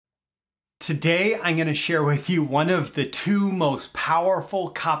Today, I'm going to share with you one of the two most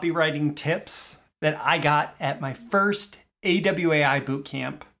powerful copywriting tips that I got at my first AWAI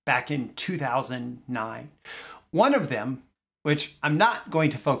bootcamp back in 2009. One of them, which I'm not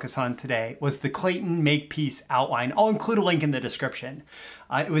going to focus on today, was the Clayton Makepeace outline. I'll include a link in the description.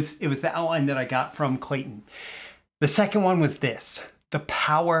 It was the outline that I got from Clayton. The second one was this, The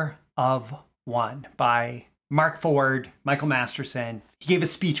Power of One by Mark Ford, Michael Masterson. He gave a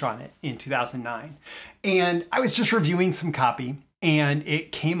speech on it in 2009. And I was just reviewing some copy, and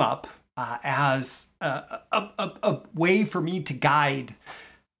it came up as a way for me to guide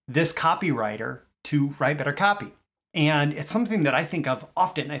this copywriter to write better copy. And it's something that I think of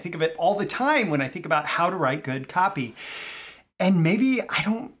often. I think of it all the time when I think about how to write good copy. And maybe I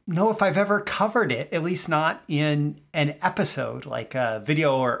don't know if I've ever covered it, at least not in an episode like a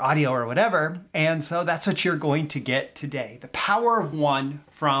video or audio or whatever. And so that's what you're going to get today. The Power of One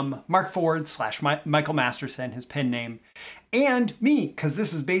from Mark Ford / Michael Masterson, his pen name, and me, because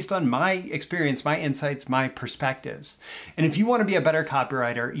this is based on my experience, my insights, my perspectives. And if you want to be a better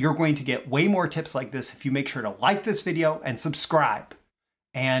copywriter, you're going to get way more tips like this if you make sure to like this video and subscribe.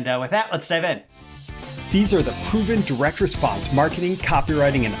 And with that, let's dive in. These are the proven direct response marketing,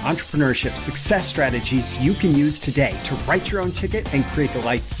 copywriting, and entrepreneurship success strategies you can use today to write your own ticket and create the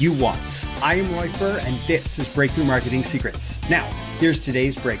life you want. I am Roy Furr, and this is Breakthrough Marketing Secrets. Now, here's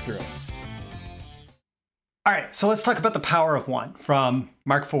today's breakthrough. All right, so let's talk about the power of one from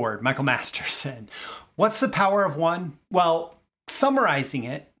Mark Ford, Michael Masterson. What's the power of one? Well, summarizing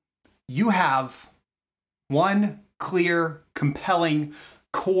it, you have one clear, compelling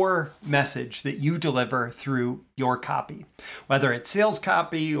core message that you deliver through your copy, whether it's sales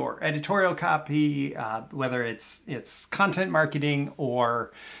copy or editorial copy, whether it's content marketing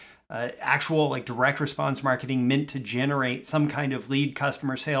or actual like direct response marketing meant to generate some kind of lead,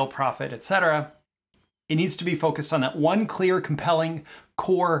 customer, sale, profit, etc. It needs to be focused on that one clear, compelling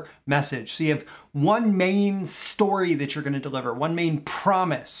core message. So you have one main story that you're going to deliver, one main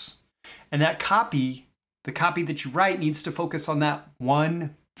promise, and that copy, the copy that you write, needs to focus on that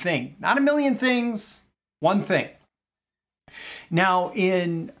one thing, not a million things, one thing. Now,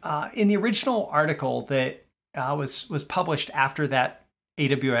 in the original article that was published after that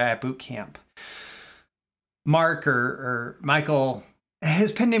AWAI bootcamp, Mark or Michael,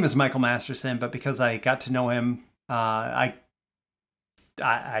 his pen name is Michael Masterson, but because I got to know him,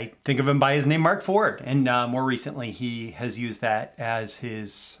 I think of him by his name, Mark Ford. And more recently, he has used that as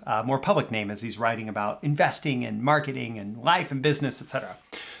his more public name as he's writing about investing and marketing and life and business, etc.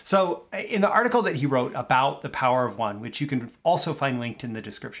 So in the article that he wrote about the power of one, which you can also find linked in the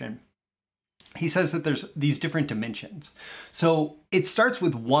description, he says that there's these different dimensions. So it starts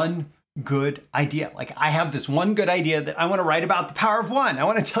with one good idea. Like, I have this one good idea that I want to write about the power of one. I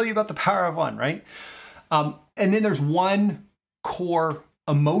want to tell you about the power of one, right? And then there's one core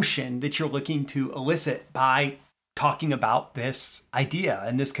emotion that you're looking to elicit by talking about this idea.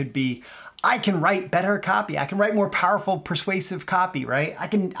 And this could be, I can write better copy. I can write more powerful, persuasive copy, right? I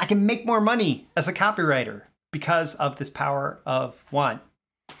can make more money as a copywriter because of this power of one.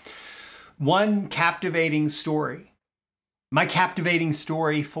 One captivating story. My captivating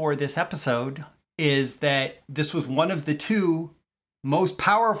story for this episode is that this was one of the two most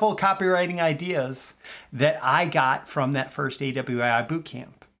powerful copywriting ideas that I got from that first AWAI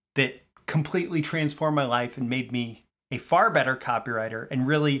bootcamp that completely transformed my life and made me a far better copywriter and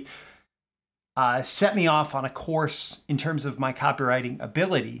really set me off on a course in terms of my copywriting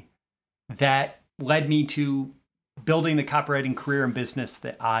ability that led me to building the copywriting career and business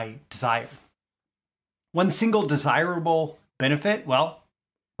that I desire. One single desirable benefit, well,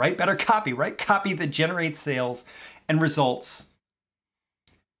 write better copy, write copy that generates sales and results,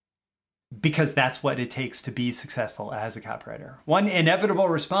 because that's what it takes to be successful as a copywriter. One inevitable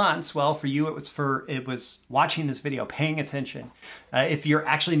response, well, for you, it was watching this video, paying attention. If you're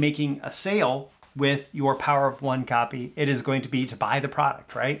actually making a sale with your power of one copy, it is going to be to buy the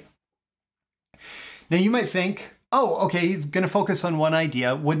product, right? Now you might think, oh, okay, he's going to focus on one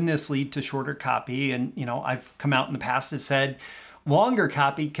idea. Wouldn't this lead to shorter copy? And, I've come out in the past and said longer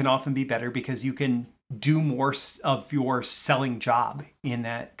copy can often be better because you can do more of your selling job in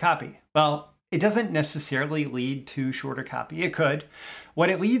that copy. Well, it doesn't necessarily lead to shorter copy. It could. What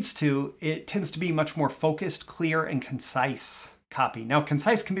it leads to, it tends to be much more focused, clear, and concise copy. Now,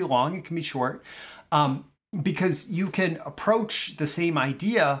 concise can be long, it can be short, because you can approach the same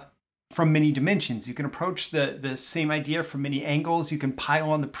idea from many dimensions. You can approach the same idea from many angles. You can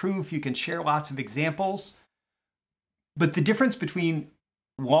pile on the proof. You can share lots of examples. But the difference between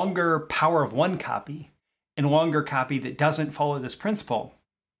longer power of one copy and longer copy that doesn't follow this principle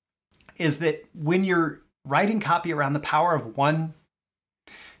is that when you're writing copy around the power of one,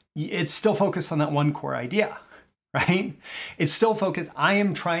 it's still focused on that one core idea, right? It's still focused. I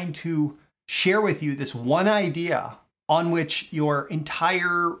am trying to share with you this one idea on which your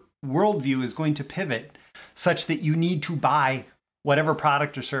entire worldview is going to pivot such that you need to buy whatever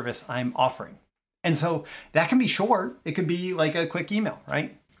product or service I'm offering. And so that can be short. It could be like a quick email,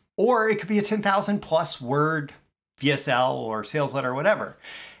 right? Or it could be a 10,000 plus word VSL or sales letter or whatever.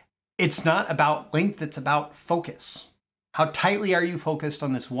 It's not about length, it's about focus. How tightly are you focused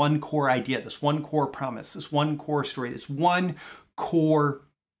on this one core idea, this one core promise, this one core story, this one core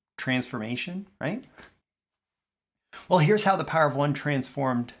transformation, right? Well, here's how the power of one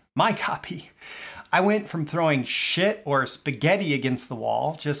transformed my copy. I went from throwing shit or spaghetti against the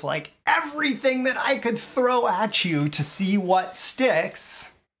wall, just like everything that I could throw at you to see what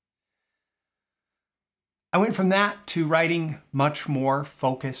sticks. I went from that to writing much more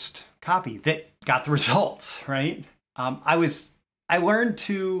focused copy that got the results, right? I learned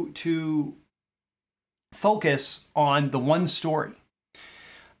to focus on the one story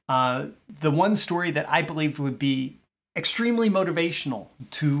that I believed would be extremely motivational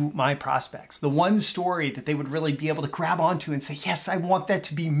to my prospects, the one story that they would really be able to grab onto and say, yes, I want that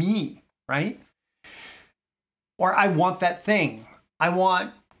to be me, right? Or I want that thing. I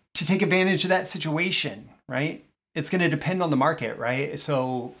want to take advantage of that situation, right? It's going to depend on the market, right?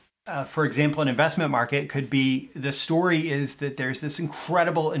 So, for example, an investment market could be, the story is that there's this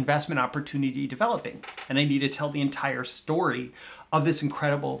incredible investment opportunity developing, and I need to tell the entire story of this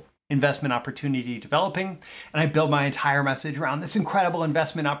incredible investment opportunity developing, and I build my entire message around this incredible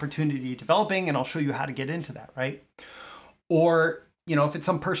investment opportunity developing, and I'll show you how to get into that, right? Or, if it's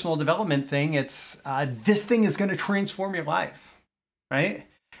some personal development thing, it's this thing is going to transform your life, right?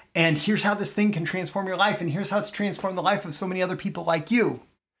 And here's how this thing can transform your life, and here's how it's transformed the life of so many other people like you.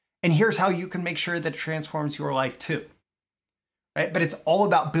 And here's how you can make sure that it transforms your life too. Right? But it's all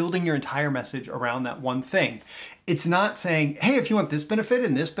about building your entire message around that one thing. It's not saying, hey, if you want this benefit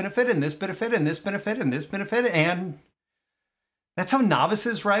and this benefit and this benefit and this benefit and this benefit, and that's how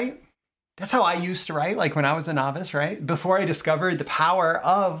novices write. That's how I used to write, like when I was a novice, right? Before I discovered the power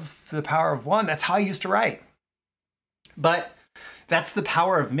of one, that's how I used to write. But that's the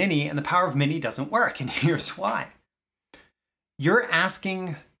power of many, and the power of many doesn't work. And here's why. You're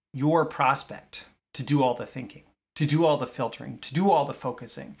asking your prospect to do all the thinking, to do all the filtering, to do all the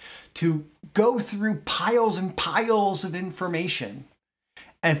focusing, to go through piles and piles of information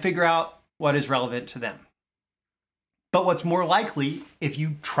and figure out what is relevant to them. But what's more likely, if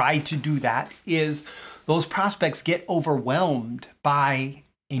you try to do that, is those prospects get overwhelmed by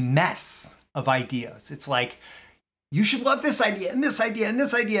a mess of ideas. It's like, you should love this idea and this idea and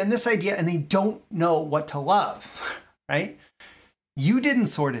this idea and this idea, and they don't know what to love, right? You didn't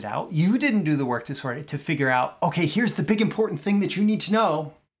sort it out. You didn't do the work to sort it, to figure out, okay, here's the big important thing that you need to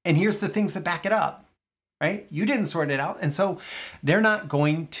know, and here's the things that back it up, right? You didn't sort it out, and so they're not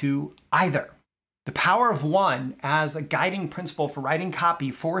going to either. The power of one as a guiding principle for writing copy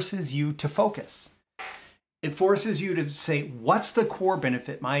forces you to focus. It forces you to say, what's the core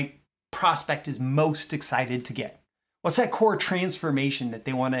benefit my prospect is most excited to get? What's that core transformation that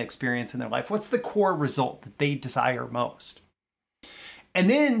they want to experience in their life? What's the core result that they desire most? And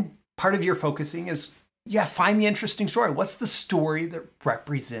then part of your focusing is, find the interesting story. What's the story that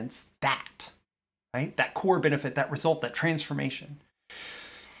represents that, right? That core benefit, that result, that transformation.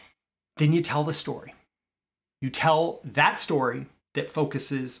 Then you tell the story. You tell that story that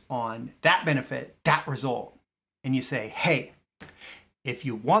focuses on that benefit, that result. And you say, hey, if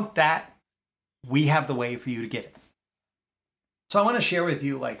you want that, we have the way for you to get it. So I want to share with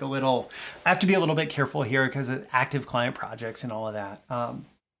you I have to be a little bit careful here because of active client projects and all of that.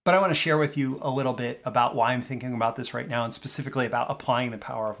 But I want to share with you a little bit about why I'm thinking about this right now, and specifically about applying the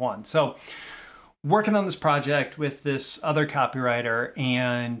power of one. So working on this project with this other copywriter,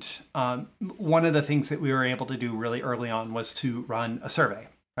 and one of the things that we were able to do really early on was to run a survey,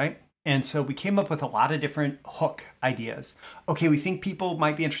 right? And so we came up with a lot of different hook ideas. Okay, we think people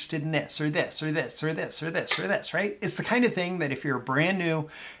might be interested in this or this or this or this or this or this, right? It's the kind of thing that if you're brand new,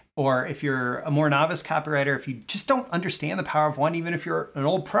 or if you're a more novice copywriter, if you just don't understand the power of one, even if you're an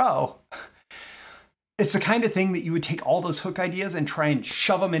old pro, it's the kind of thing that you would take all those hook ideas and try and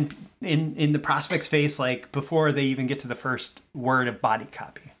shove them in the prospect's face, like before they even get to the first word of body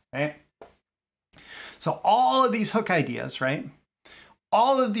copy, right? So all of these hook ideas, right?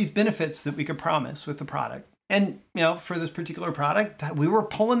 All of these benefits that we could promise with the product. And, for this particular product, we were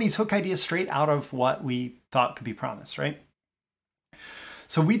pulling these hook ideas straight out of what we thought could be promised, right?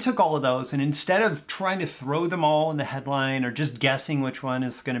 So we took all of those, and instead of trying to throw them all in the headline or just guessing which one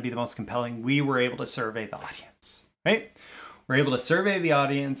is going to be the most compelling, we were able to survey the audience, right? We're able to survey the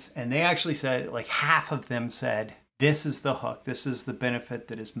audience, and they actually said, like half of them said, this is the hook. This is the benefit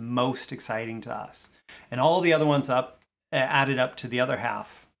that is most exciting to us. And all the other ones added up to the other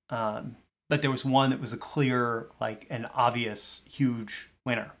half. But there was one that was a clear, like an obvious, huge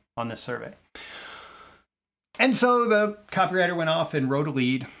winner on this survey. And so the copywriter went off and wrote a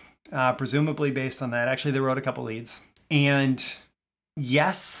lead, presumably based on that. Actually, they wrote a couple leads. And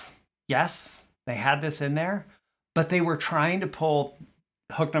yes, they had this in there, but they were trying to pull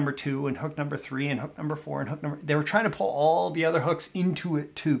hook number 2 and hook number 3 and hook number 4 and they were trying to pull all the other hooks into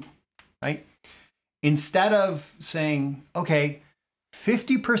it too, right? Instead of saying, okay,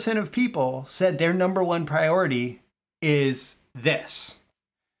 50% of people said their number one priority is this.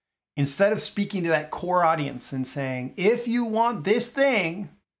 Instead of speaking to that core audience and saying, if you want this thing,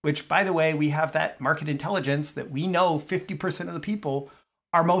 which by the way, we have that market intelligence that we know 50% of the people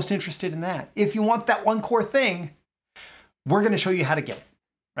are most interested in that. If you want that one core thing, we're going to show you how to get it,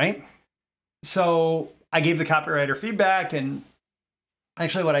 right? So I gave the copywriter feedback, and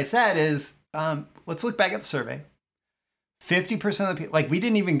actually what I said is, let's look back at the survey. 50% of the people, like we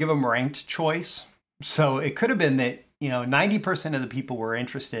didn't even give them ranked choice. So it could have been that, 90% of the people were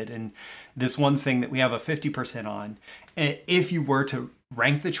interested in this one thing that we have a 50% on. If you were to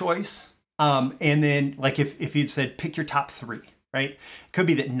rank the choice, and then like if you'd said, pick your top 3, right? It could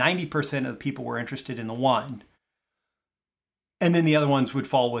be that 90% of the people were interested in the one, and then the other ones would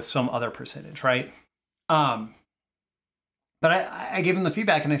fall with some other percentage, right? But I gave them the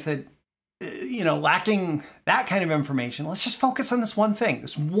feedback and I said, lacking that kind of information, let's just focus on this one thing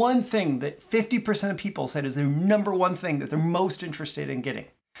that 50% of people said is their number one thing that they're most interested in getting.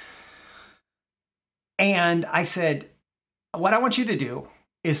 And I said, what I want you to do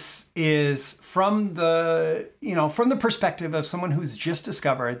is from the perspective of someone who's just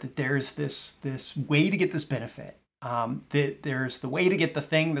discovered that there's this way to get this benefit, that there's the way to get the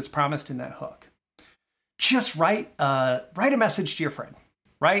thing that's promised in that hook. Just write a message to your friend.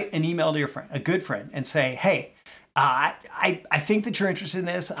 Write an email to your friend, a good friend, and say, hey, I think that you're interested in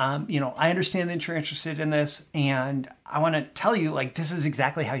this. I understand that you're interested in this, and I want to tell you, like, this is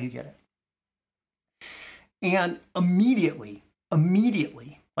exactly how you get it. And immediately,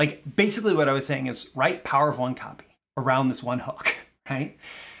 like, basically what I was saying is write Power of One copy around this one hook, right?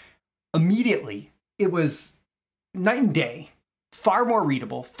 Immediately, it was night and day, far more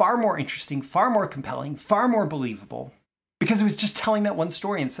readable, far more interesting, far more compelling, far more believable. Because it was just telling that one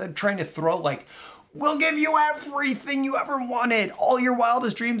story instead of trying to throw like, we'll give you everything you ever wanted. All your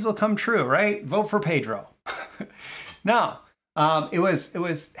wildest dreams will come true, right? Vote for Pedro. No, it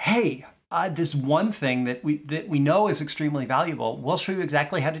was, hey, this one thing that we know is extremely valuable. We'll show you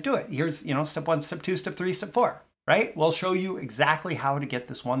exactly how to do it. Here's, step 1, step 2, step 3, step 4, right? We'll show you exactly how to get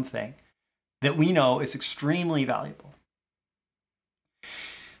this one thing that we know is extremely valuable.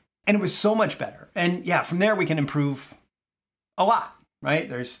 And it was so much better. And yeah, from there we can improve a lot, right?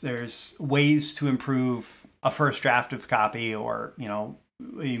 There's ways to improve a first draft of copy, or, you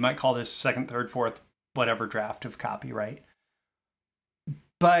might call this second, third, fourth, whatever draft of copy, right?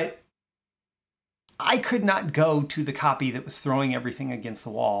 But I could not go to the copy that was throwing everything against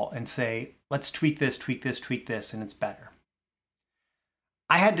the wall and say, let's tweak this, and it's better.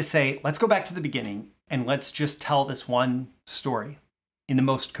 I had to say, let's go back to the beginning and let's just tell this one story in the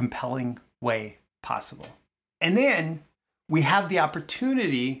most compelling way possible. And then we have the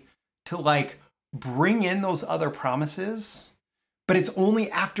opportunity to like bring in those other promises, but it's only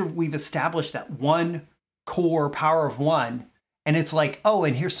after we've established that one core Power of One. And it's like, oh,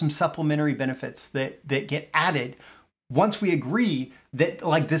 and here's some supplementary benefits that get added once we agree that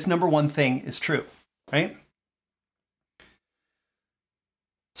like this number one thing is true, right?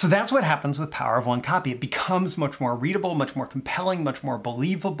 So that's what happens with Power of One copy. It becomes much more readable, much more compelling, much more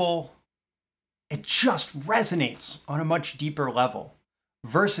believable. It just resonates on a much deeper level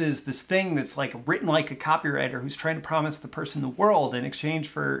versus this thing that's like written like a copywriter who's trying to promise the person the world in exchange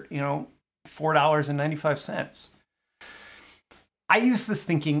for, $4.95. I use this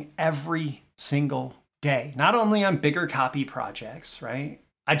thinking every single day, not only on bigger copy projects, right?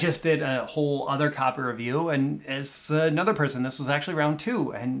 I just did a whole other copy review, and as another person, this was actually round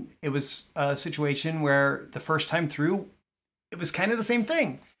 2, and it was a situation where the first time through, it was kind of the same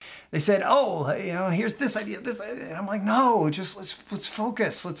thing. They said, "Oh, here's this idea, and I'm like, "No, just let's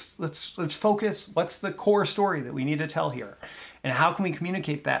focus. Let's focus. What's the core story that we need to tell here, and how can we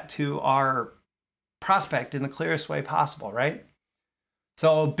communicate that to our prospect in the clearest way possible?" Right?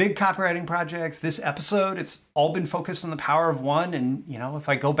 So big copywriting projects, this episode, it's all been focused on the power of one. And, you know, if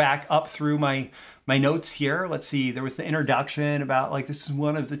I go back up through my notes here, let's see, there was the introduction about like, this is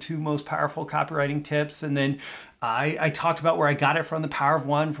one of the 2 most powerful copywriting tips. And then I talked about where I got it from, the power of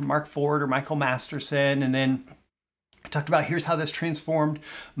one, from Mark Ford or Michael Masterson. And then I talked about here's how this transformed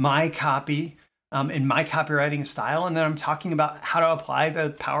my copy and my copywriting style. And then I'm talking about how to apply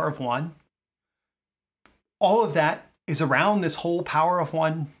the power of one. All of that is around this whole power of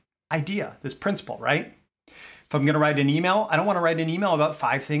one idea, this principle, right? If I'm going to write an email, I don't want to write an email about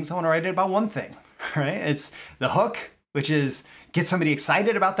 5 things. I want to write it about one thing, right? It's the hook, which is get somebody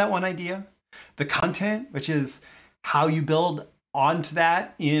excited about that one idea. The content, which is how you build onto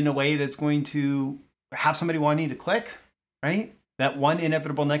that in a way that's going to have somebody wanting to click, right? That one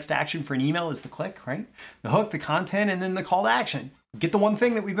inevitable next action for an email is the click, right? The hook, the content, and then the call to action. Get the one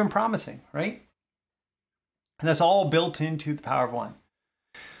thing that we've been promising, right? And that's all built into the power of one.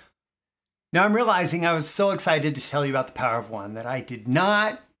 Now I'm realizing I was so excited to tell you about the power of one that I did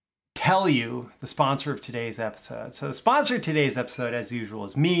not tell you the sponsor of today's episode. So the sponsor of today's episode, as usual,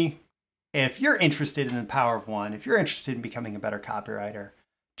 is me. If you're interested in the power of one, if you're interested in becoming a better copywriter,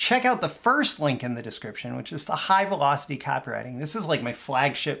 check out the first link in the description, which is the High Velocity Copywriting. This is like my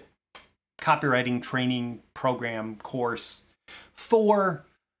flagship copywriting training program course for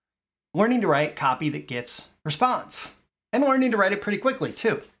learning to write copy that gets response and learning to write it pretty quickly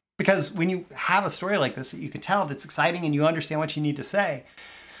too. Because when you have a story like this that you can tell that's exciting and you understand what you need to say,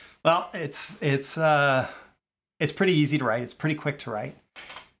 well, it's pretty easy to write. It's pretty quick to write.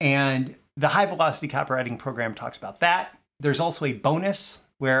 And the High Velocity Copywriting program talks about that. There's also a bonus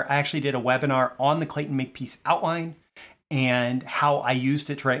where I actually did a webinar on the Clayton Makepeace outline and how I used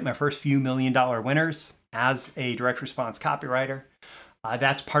it to write my first few $1 million winners as a direct response copywriter.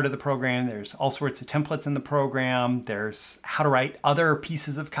 That's part of the program. There's all sorts of templates in the program. There's how to write other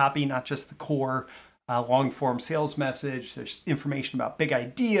pieces of copy, not just the core long form sales message. There's information about big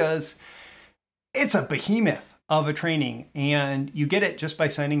ideas. It's a behemoth of a training, and you get it just by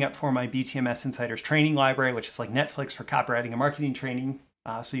signing up for my BTMS Insiders training library, which is like Netflix for copywriting and marketing training.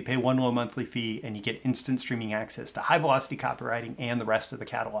 So you pay one low monthly fee and you get instant streaming access to High Velocity Copywriting and the rest of the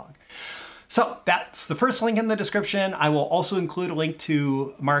catalog. So that's the first link in the description. I will also include a link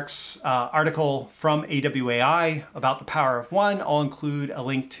to Mark's article from AWAI about the power of one. I'll include a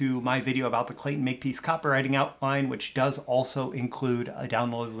link to my video about the Clayton Makepeace copywriting outline, which does also include a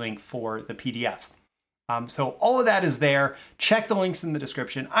download link for the PDF. So all of that is there. Check the links in the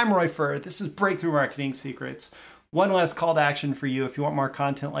description. I'm Roy Furr. This is Breakthrough Marketing Secrets. One last call to action for you. If you want more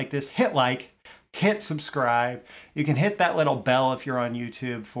content like this, hit like, hit subscribe. You can hit that little bell if you're on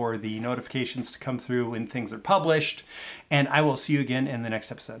YouTube for the notifications to come through when things are published. And I will see you again in the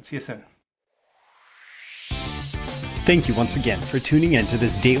next episode. See you soon. Thank you once again for tuning in to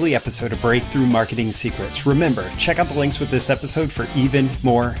this daily episode of Breakthrough Marketing Secrets. Remember, check out the links with this episode for even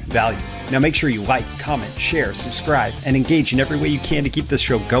more value. Now make sure you like, comment, share, subscribe, and engage in every way you can to keep this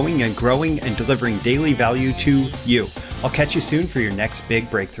show going and growing and delivering daily value to you. I'll catch you soon for your next big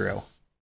breakthrough.